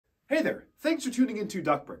Hey there, thanks for tuning into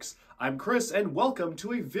Duckbricks. I'm Chris and welcome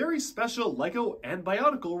to a very special LEGO and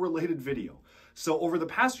Bionicle related video. So over the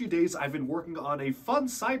past few days I've been working on a fun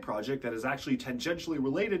side project that is actually tangentially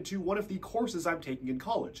related to one of the courses I'm taking in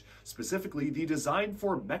college, specifically the design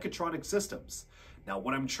for mechatronic systems. Now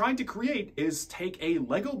what I'm trying to create is take a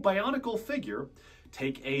LEGO Bionicle figure,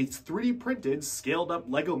 take a 3D printed scaled up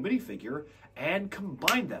LEGO minifigure, and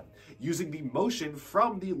combine them using the motion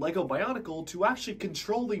from the LEGO Bionicle to actually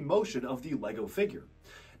control the motion of the LEGO figure.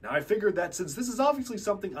 Now I figured that since this is obviously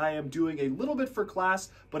something I am doing a little bit for class,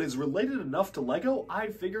 but is related enough to LEGO, I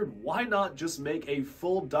figured why not just make a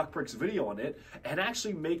full Duckbricks video on it and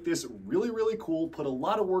actually make this really cool, put a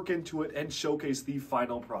lot of work into it, and showcase the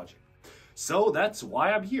final project. So that's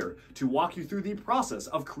why I'm here, to walk you through the process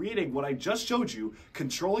of creating what I just showed you,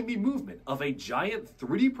 controlling the movement of a giant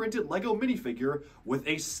 3D printed LEGO minifigure with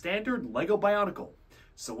a standard LEGO Bionicle.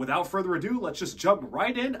 So without further ado, let's just jump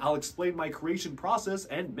right in. I'll explain my creation process,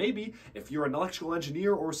 and maybe if you're an electrical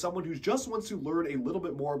engineer or someone who just wants to learn a little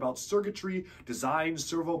bit more about circuitry, design,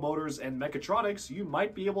 servo motors, and mechatronics, you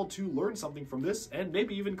might be able to learn something from this and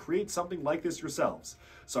maybe even create something like this yourselves.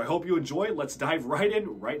 So I hope you enjoy. Let's dive right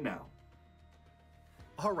in right now.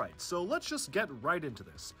 Alright, so let's just get right into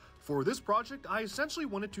this. For this project, I essentially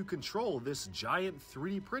wanted to control this giant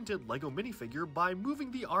 3D printed LEGO minifigure by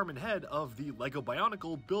moving the arm and head of the LEGO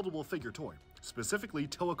Bionicle buildable figure toy, specifically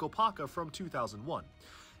Toa Kopaka from 2001.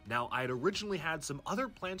 Now, I had originally had some other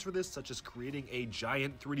plans for this, such as creating a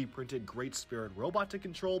giant 3D printed Great Spirit robot to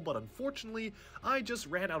control, but unfortunately, I just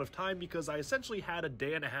ran out of time because I essentially had a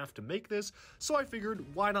day and a half to make this, so I figured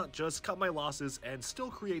why not just cut my losses and still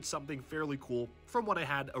create something fairly cool from what I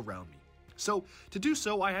had around me. So, to do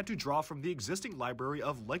so, I had to draw from the existing library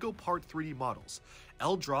of LEGO Part 3D models.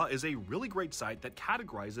 LDraw is a really great site that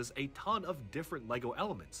categorizes a ton of different LEGO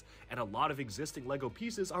elements, and a lot of existing LEGO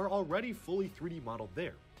pieces are already fully 3D modeled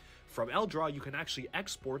there. From LDraw, you can actually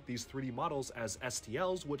export these 3D models as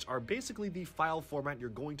STLs, which are basically the file format you're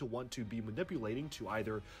going to want to be manipulating to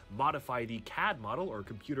either modify the CAD model or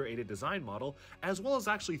computer-aided design model, as well as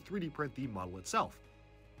actually 3D print the model itself.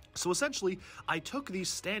 So essentially, I took the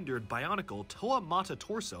standard Bionicle Toa Mata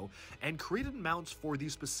torso and created mounts for the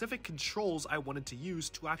specific controls I wanted to use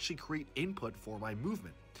to actually create input for my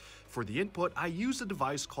movement. For the input, I used a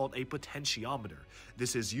device called a potentiometer.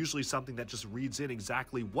 This is usually something that just reads in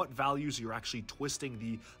exactly what values you're actually twisting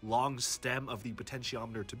the long stem of the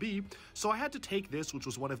potentiometer to be, so I had to take this, which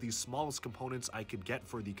was one of the smallest components I could get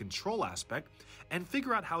for the control aspect, and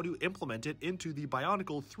figure out how to implement it into the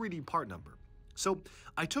Bionicle 3D part number. So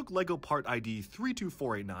I took LEGO part ID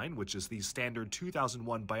 32489, which is the standard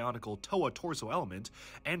 2001 Bionicle Toa torso element,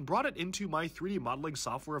 and brought it into my 3D modeling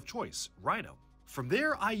software of choice, Rhino. From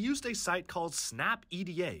there, I used a site called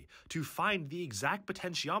SnapEDA to find the exact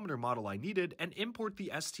potentiometer model I needed and import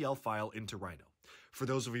the STL file into Rhino. For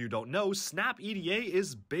those of you who don't know, SnapEDA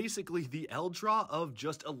is basically the LDraw of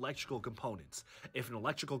just electrical components. If an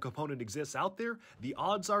electrical component exists out there, the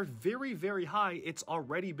odds are very high it's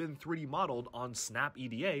already been 3D modeled on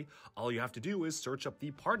SnapEDA. All you have to do is search up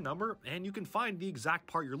the part number and you can find the exact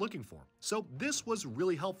part you're looking for. So this was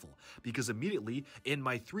really helpful because immediately in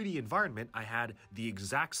my 3D environment I had the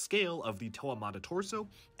exact scale of the Toa Mata torso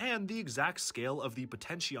and the exact scale of the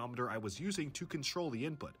potentiometer I was using to control the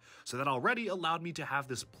input. So that already allowed me to have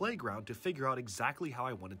this playground to figure out exactly how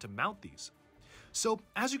I wanted to mount these. So,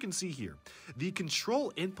 as you can see here, the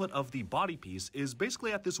control input of the body piece is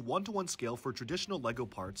basically at this 1:1 scale for traditional LEGO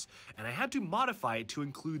parts, and I had to modify it to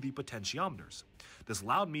include the potentiometers. This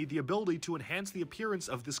allowed me the ability to enhance the appearance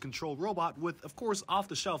of this control robot with, of course,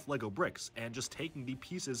 off-the-shelf LEGO bricks, and just taking the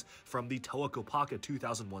pieces from the Toa Kopaka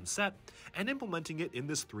 2001 set and implementing it in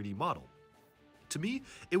this 3D model. To me,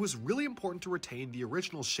 it was really important to retain the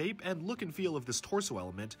original shape and look and feel of this torso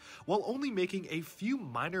element, while only making a few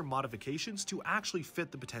minor modifications to actually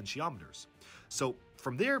fit the potentiometers. So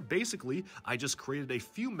from there, basically, I just created a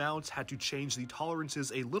few mounts, had to change the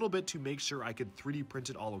tolerances a little bit to make sure I could 3D print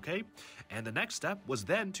it all okay, and the next step was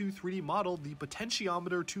then to 3D model the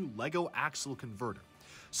potentiometer to LEGO axle converter.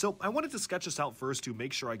 So I wanted to sketch this out first to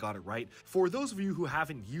make sure I got it right. For those of you who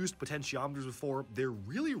haven't used potentiometers before, they're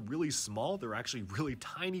really small, they're actually really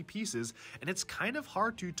tiny pieces, and it's kind of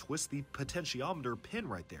hard to twist the potentiometer pin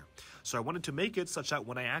right there. So I wanted to make it such that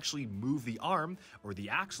when I actually move the arm, or the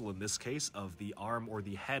axle in this case, of the arm or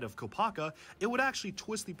the head of Kopaka, it would actually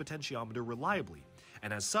twist the potentiometer reliably.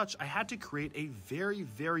 And as such, I had to create a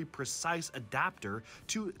very precise adapter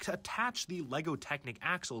to attach the LEGO Technic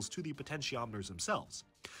axles to the potentiometers themselves.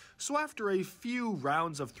 So after a few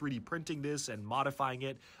rounds of 3D printing this and modifying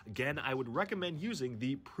it, again, I would recommend using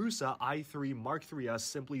the Prusa i3 Mark III's,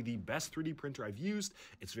 simply the best 3D printer I've used.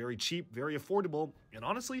 It's very cheap, very affordable, and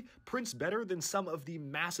honestly, prints better than some of the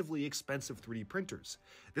massively expensive 3D printers.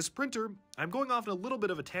 This printer, I'm going off on a little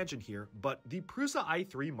bit of a tangent here, but the Prusa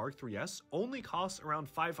i3 Mark III's only costs around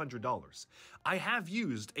 $500. I have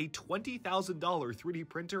used a $20,000 3D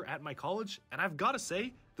printer at my college, and I've got to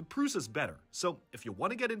say, the Prusa's better. So if you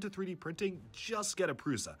want to get into 3D printing, just get a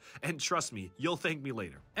Prusa, and trust me, you'll thank me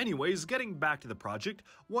later. Anyways, getting back to the project,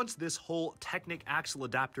 once this whole Technic axle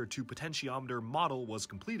adapter to potentiometer model was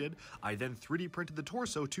completed, I then 3D printed the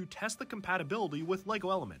torso to test the compatibility with LEGO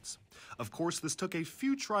elements. Of course, this took a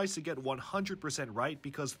few tries to get 100% right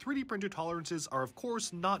because 3D printer tolerances are of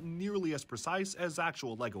course not nearly as precise as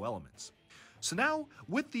actual LEGO elements. So now,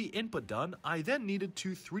 with the input done, I then needed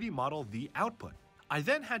to 3D model the output. I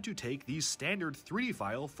then had to take the standard 3D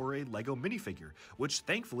file for a LEGO minifigure, which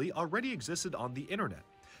thankfully already existed on the internet.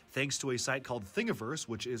 Thanks to a site called Thingiverse,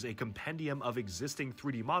 which is a compendium of existing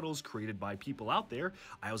 3D models created by people out there,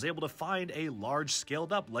 I was able to find a large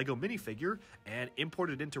scaled up LEGO minifigure and import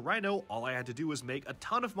it into Rhino. All I had to do was make a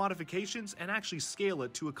ton of modifications and actually scale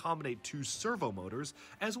it to accommodate 2 servo motors,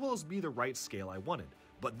 as well as be the right scale I wanted.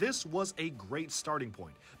 But this was a great starting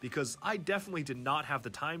point, because I definitely did not have the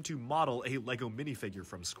time to model a LEGO minifigure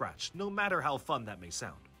from scratch, no matter how fun that may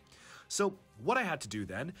sound. So what I had to do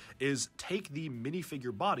then is take the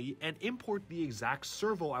minifigure body and import the exact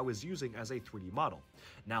servo I was using as a 3D model.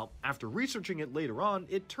 Now, after researching it later on,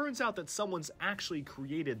 it turns out that someone's actually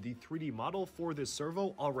created the 3D model for this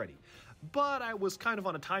servo already. But I was kind of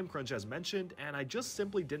on a time crunch as mentioned, and I just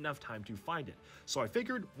simply didn't have time to find it. So I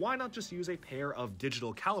figured, why not just use a pair of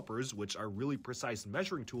digital calipers, which are really precise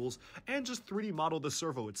measuring tools, and just 3D model the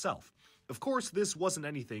servo itself. Of course, this wasn't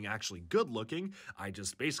anything actually good looking. I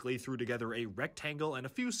just basically threw together a rectangle and a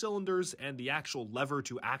few cylinders and the actual lever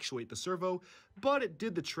to actuate the servo, but it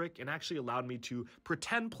did the trick and actually allowed me to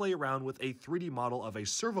pretend play around with a 3D model of a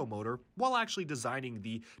servo motor while actually designing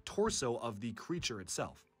the torso of the creature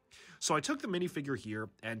itself. So I took the minifigure here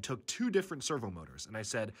and took 2 different servo motors, and I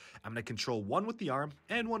said, I'm going to control one with the arm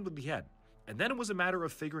and one with the head. And then it was a matter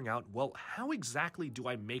of figuring out, well, how exactly do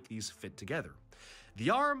I make these fit together? The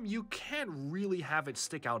arm, you can't really have it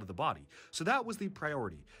stick out of the body, so that was the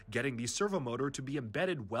priority, getting the servo motor to be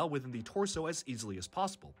embedded well within the torso as easily as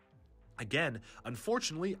possible. Again,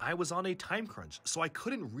 unfortunately, I was on a time crunch, so I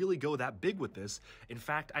couldn't really go that big with this. In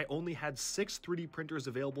fact, I only had 6 3D printers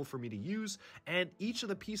available for me to use, and each of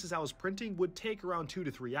the pieces I was printing would take around 2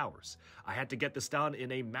 to 3 hours. I had to get this done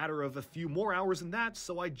in a matter of a few more hours than that,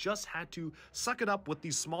 so I just had to suck it up with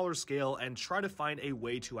the smaller scale and try to find a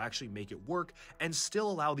way to actually make it work and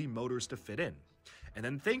still allow the motors to fit in. And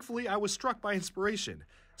then thankfully I was struck by inspiration.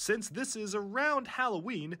 Since this is around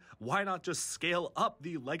Halloween, why not just scale up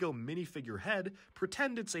the LEGO minifigure head,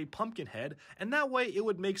 pretend it's a pumpkin head, and that way it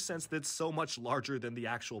would make sense that it's so much larger than the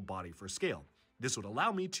actual body for scale. This would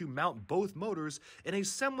allow me to mount both motors in a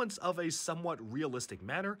semblance of a somewhat realistic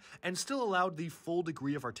manner and still allowed the full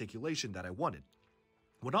degree of articulation that I wanted.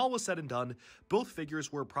 When all was said and done, both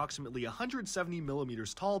figures were approximately 170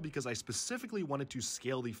 millimeters tall because I specifically wanted to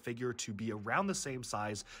scale the figure to be around the same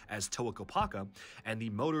size as Toa and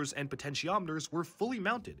the motors and potentiometers were fully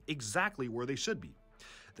mounted, exactly where they should be.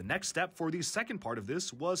 The next step for the second part of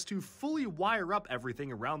this was to fully wire up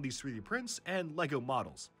everything around these 3D prints and LEGO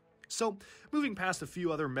models. So, moving past a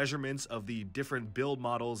few other measurements of the different build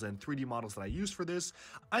models and 3D models that I used for this,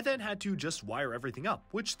 I then had to just wire everything up,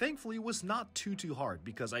 which thankfully was not too hard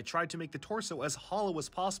because I tried to make the torso as hollow as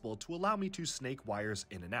possible to allow me to snake wires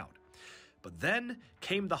in and out. But then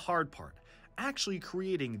came the hard part, actually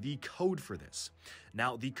creating the code for this.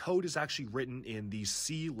 Now, the code is actually written in the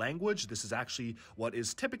C language. This is actually what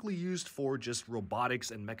is typically used for just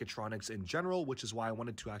robotics and mechatronics in general, which is why I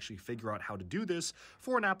wanted to actually figure out how to do this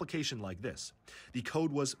for an application like this. The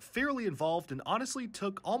code was fairly involved and honestly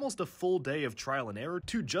took almost a full day of trial and error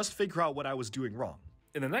to just figure out what I was doing wrong.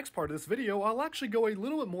 In the next part of this video, I'll actually go a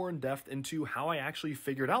little bit more in depth into how I actually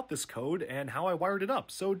figured out this code and how I wired it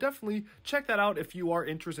up, so definitely check that out if you are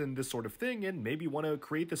interested in this sort of thing and maybe want to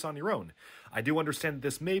create this on your own. I do understand that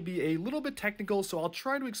this may be a little bit technical, so I'll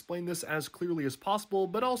try to explain this as clearly as possible,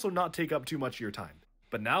 but also not take up too much of your time.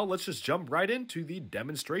 But now let's just jump right into the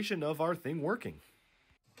demonstration of our thing working.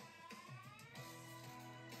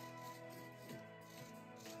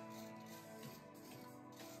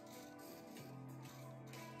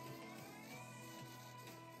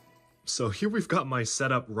 So here we've got my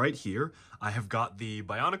setup right here. I have got the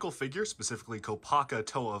Bionicle figure, specifically Kopaka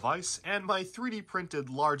Toe of Ice, and my 3D printed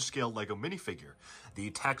large-scale LEGO minifigure.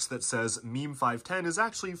 The text that says Meme 510 is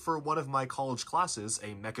actually for one of my college classes,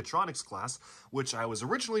 a mechatronics class, which I was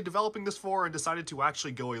originally developing this for and decided to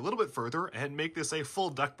actually go a little bit further and make this a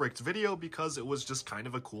full duck bricked video because it was just kind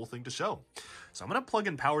of a cool thing to show. So I'm going to plug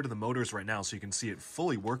in power to the motors right now so you can see it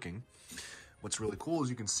fully working. What's really cool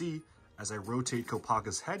is you can see as I rotate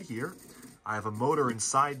Kopaka's head here, I have a motor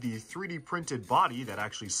inside the 3D printed body that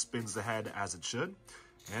actually spins the head as it should.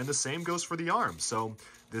 And the same goes for the arm. So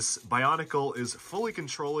this Bionicle is fully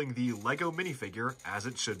controlling the LEGO minifigure as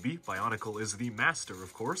it should be. Bionicle is the master,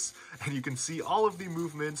 of course. And you can see all of the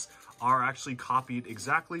movements are actually copied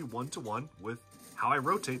exactly one-to-one with how I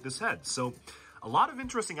rotate this head. So a lot of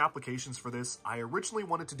interesting applications for this. I originally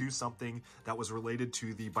wanted to do something that was related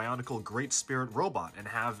to the Bionicle Great Spirit robot and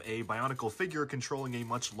have a Bionicle figure controlling a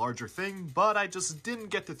much larger thing, but I just didn't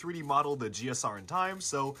get to 3D model the GSR in time,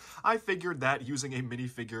 so I figured that using a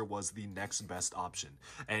minifigure was the next best option.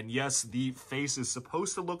 And yes, the face is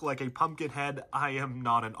supposed to look like a pumpkin head. I am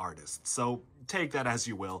not an artist, so take that as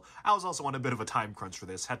you will. I was also on a bit of a time crunch for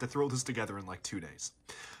this, had to throw this together in like 2 days.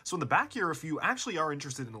 So in the back here, if you actually are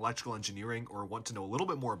interested in electrical engineering or want to know a little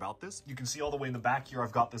bit more about this, you can see all the way in the back here,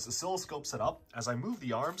 I've got this oscilloscope set up. As I move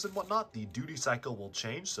the arms and whatnot, the duty cycle will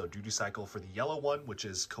change. So duty cycle for the yellow one, which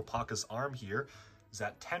is Kopaka's arm here, is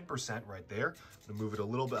at 10% right there. I'm gonna move it a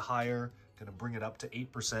little bit higher, gonna bring it up to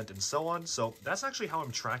 8% and so on. So that's actually how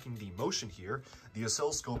I'm tracking the motion here. The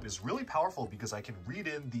oscilloscope is really powerful because I can read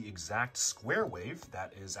in the exact square wave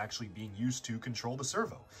that is actually being used to control the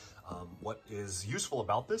servo. What is useful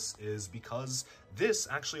about this is because this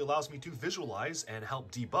actually allows me to visualize and help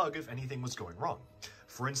debug if anything was going wrong.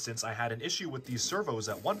 For instance, I had an issue with these servos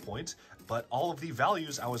at one point, but all of the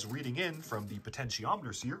values I was reading in from the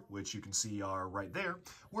potentiometers here, which you can see are right there,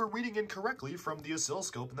 were reading in correctly from the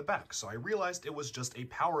oscilloscope in the back. So I realized it was just a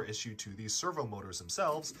power issue to these servo motors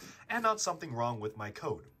themselves and not something wrong with my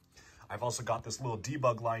code. I've also got this little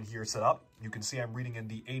debug line here set up. You can see I'm reading in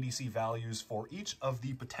the ADC values for each of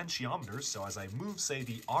the potentiometers. So as I move, say,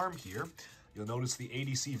 the arm here, you'll notice the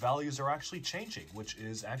ADC values are actually changing, which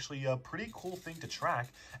is actually a pretty cool thing to track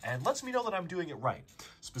and lets me know that I'm doing it right.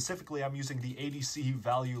 Specifically, I'm using the ADC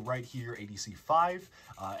value right here, ADC 5.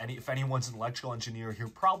 And if anyone's an electrical engineer here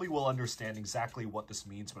probably will understand exactly what this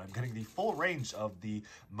means, but I'm getting the full range of the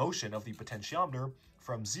motion of the potentiometer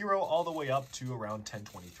from 0 all the way up to around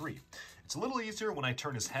 1023. It's a little easier when I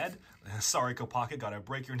turn his head. Sorry, Kopaka, gotta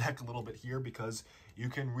break your neck a little bit here because you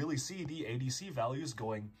can really see the ADC values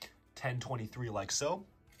going 1023 like so.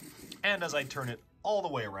 And as I turn it all the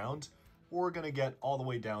way around, we're gonna get all the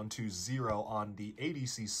way down to 0 on the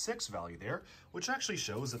ADC 6 value there, which actually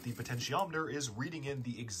shows that the potentiometer is reading in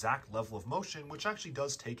the exact level of motion, which actually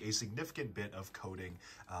does take a significant bit of coding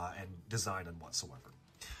and design and whatsoever.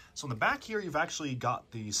 So in the back here, you've actually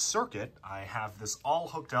got the circuit. I have this all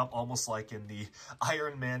hooked up almost like in the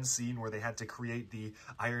Iron Man scene where they had to create the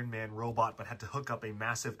Iron Man robot but had to hook up a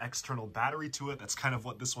massive external battery to it. That's kind of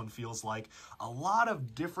what this one feels like. A lot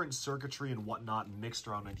of different circuitry and whatnot mixed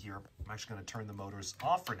around in here. I'm actually going to turn the motors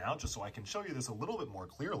off for now just so I can show you this a little bit more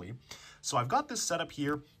clearly. So I've got this set up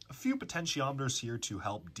here, a few potentiometers here to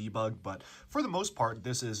help debug, but for the most part,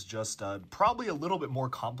 this is just probably a little bit more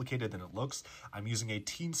complicated than it looks. I'm using a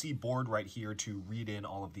teensy board right here to read in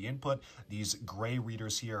all of the input. These gray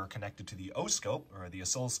readers here are connected to the oscilloscope or the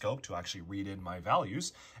oscilloscope to actually read in my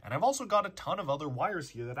values. And I've also got a ton of other wires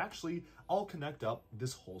here that actually all connect up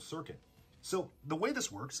this whole circuit. So the way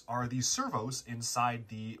this works are these servos inside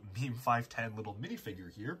the Meme 510 little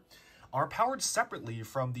minifigure here are powered separately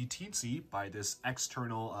from the teensy by this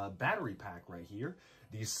external battery pack right here.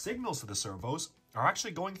 These signals to the servos are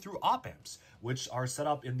actually going through op amps, which are set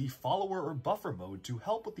up in the follower or buffer mode to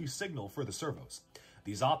help with the signal for the servos.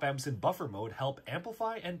 These op amps in buffer mode help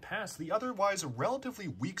amplify and pass the otherwise relatively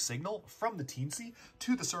weak signal from the teensy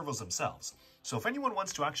to the servos themselves. So if anyone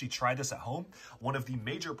wants to actually try this at home, one of the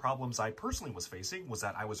major problems I personally was facing was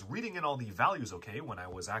that I was reading in all the values okay when I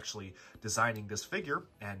was actually designing this figure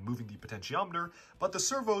and moving the potentiometer, but the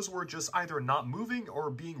servos were just either not moving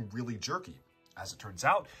or being really jerky. As it turns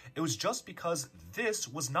out, it was just because this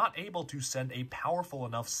was not able to send a powerful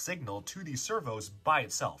enough signal to these servos by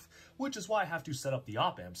itself, which is why I have to set up the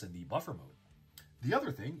op amps in the buffer mode. The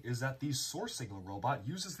other thing is that the source signal robot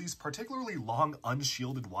uses these particularly long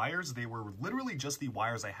unshielded wires. They were literally just the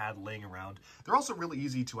wires I had laying around. They're also really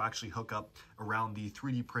easy to actually hook up around the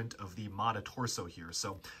 3D print of the Mata torso here.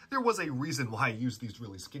 So there was a reason why I used these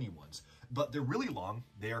really skinny ones. But they're really long,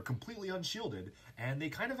 they are completely unshielded, and they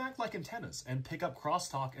kind of act like antennas and pick up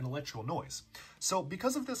crosstalk and electrical noise. So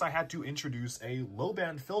because of this, I had to introduce a low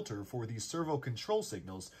band filter for these servo control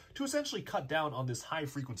signals to essentially cut down on this high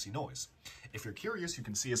frequency noise. If you're curious, you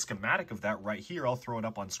can see a schematic of that right here. I'll throw it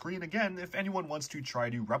up on screen again if anyone wants to try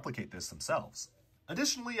to replicate this themselves.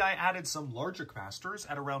 Additionally, I added some larger capacitors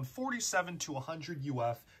at around 47 to 100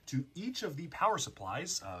 UF to each of the power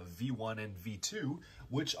supplies, V1 and V2,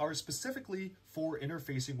 which are specifically for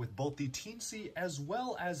interfacing with both the Teensy as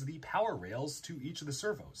well as the power rails to each of the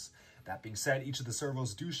servos. That being said, each of the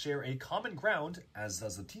servos do share a common ground, as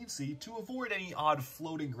does the Teensy, to avoid any odd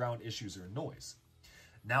floating ground issues or noise.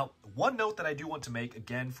 Now, one note that I do want to make,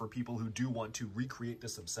 again, for people who do want to recreate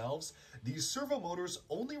this themselves, these servo motors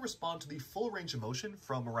only respond to the full range of motion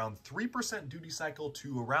from around 3% duty cycle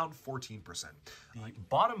to around 14%. The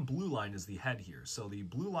bottom blue line is the head here. So the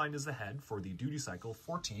blue line is the head for the duty cycle,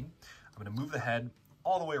 14. I'm going to move the head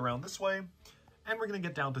all the way around this way, and we're going to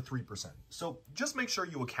get down to 3%. So just make sure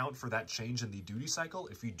you account for that change in the duty cycle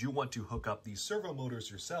if you do want to hook up these servo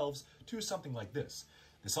motors yourselves to something like this.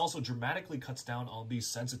 This also dramatically cuts down on the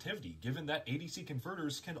sensitivity, given that ADC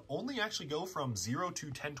converters can only actually go from 0 to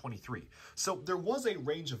 1023. So there was a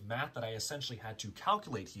range of math that I essentially had to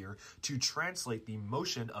calculate here to translate the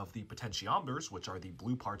motion of the potentiometers, which are the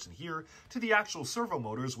blue parts in here, to the actual servo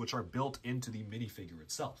motors, which are built into the minifigure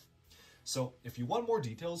itself. So if you want more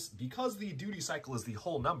details, because the duty cycle is the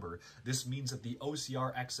whole number, this means that the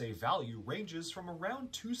OCR-XA value ranges from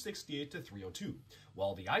around 268 to 302,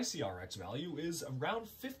 while the ICR-X value is around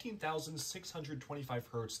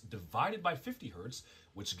 15,625 Hz divided by 50 Hz,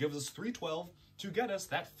 which gives us 312 to get us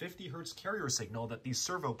that 50 Hz carrier signal that the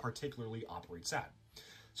servo particularly operates at.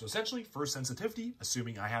 So essentially, for sensitivity,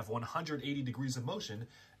 assuming I have 180 degrees of motion,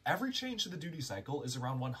 every change to the duty cycle is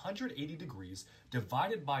around 180 degrees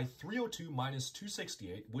divided by 302 minus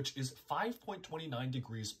 268, which is 5.29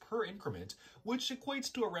 degrees per increment, which equates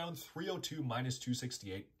to around 302 minus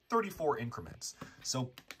 268, 34 increments. So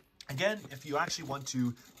again, if you actually want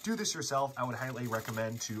to do this yourself, I would highly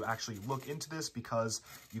recommend to actually look into this because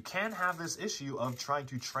you can have this issue of trying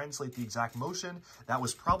to translate the exact motion. That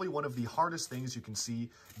was probably one of the hardest things you can see,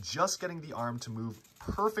 just getting the arm to move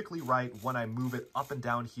perfectly right when I move it up and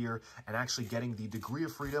down here and actually getting the degree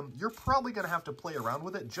of freedom. You're probably going to have to play around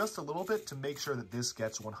with it just a little bit to make sure that this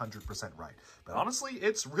gets 100% right. But honestly,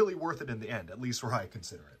 it's really worth it in the end, at least where I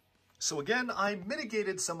consider it. So again, I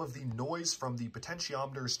mitigated some of the noise from the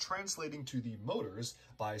potentiometers translating to the motors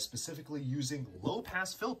by specifically using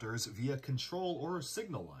low-pass filters via control or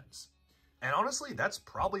signal lines. And honestly, that's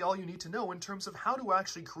probably all you need to know in terms of how to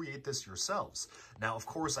actually create this yourselves. Now, of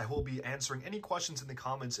course, I will be answering any questions in the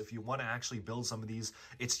comments if you want to actually build some of these.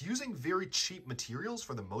 It's using very cheap materials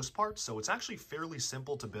for the most part, so it's actually fairly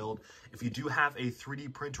simple to build. If you do have a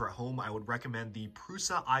 3D printer at home, I would recommend the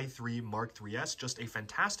Prusa i3 Mark III's, just a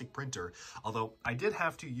fantastic printer. Although I did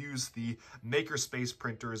have to use the Makerspace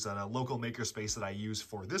printers and a local Makerspace that I use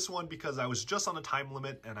for this one because I was just on a time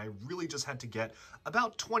limit and I really just had to get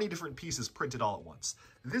about 20 different pieces printed all at once.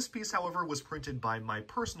 This piece, however, was printed by my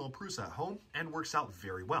personal Prusa at home and works out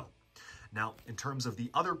very well. Now, in terms of the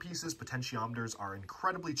other pieces, potentiometers are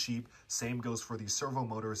incredibly cheap. Same goes for the servo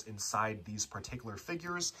motors inside these particular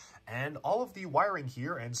figures. And all of the wiring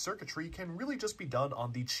here and circuitry can really just be done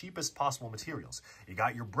on the cheapest possible materials. You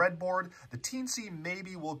got your breadboard. The Teensy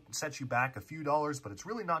maybe will set you back a few dollars, but it's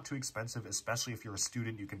really not too expensive, especially if you're a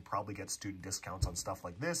student. You can probably get student discounts on stuff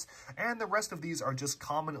like this. And the rest of these are just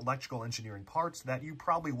common electrical engineering parts that you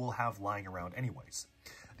probably will have lying around anyways.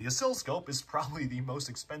 The oscilloscope is probably the most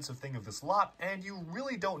expensive thing of this lot, and you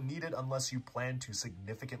really don't need it unless you plan to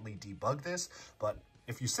significantly debug this, but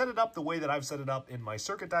if you set it up the way that I've set it up in my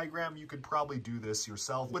circuit diagram, you could probably do this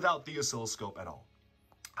yourself without the oscilloscope at all.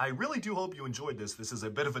 I really do hope you enjoyed this. This is a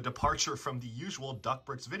bit of a departure from the usual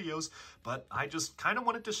DuckBricks videos, but I just kind of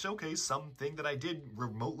wanted to showcase something that I did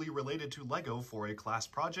remotely related to LEGO for a class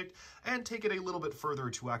project and take it a little bit further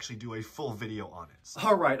to actually do a full video on it.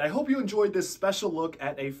 All right, I hope you enjoyed this special look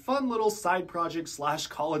at a fun little side project /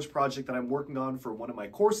 college project that I'm working on for one of my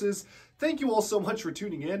courses. Thank you all so much for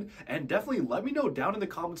tuning in, and definitely let me know down in the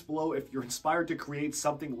comments below if you're inspired to create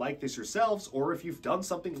something like this yourselves or if you've done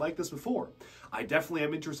something like this before. I definitely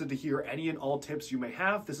am interested to hear any and all tips you may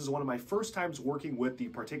have. This is one of my first times working with the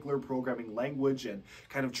particular programming language and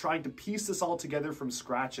kind of trying to piece this all together from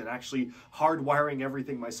scratch and actually hardwiring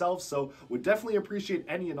everything myself. So would definitely appreciate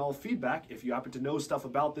any and all feedback if you happen to know stuff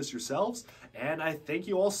about this yourselves. And I thank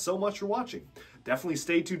you all so much for watching. Definitely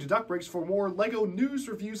stay tuned to Duck Breaks for more LEGO news,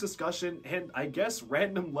 reviews, discussion, and I guess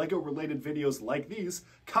random LEGO related videos like these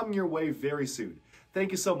coming your way very soon.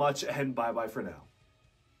 Thank you so much, and bye-bye for now.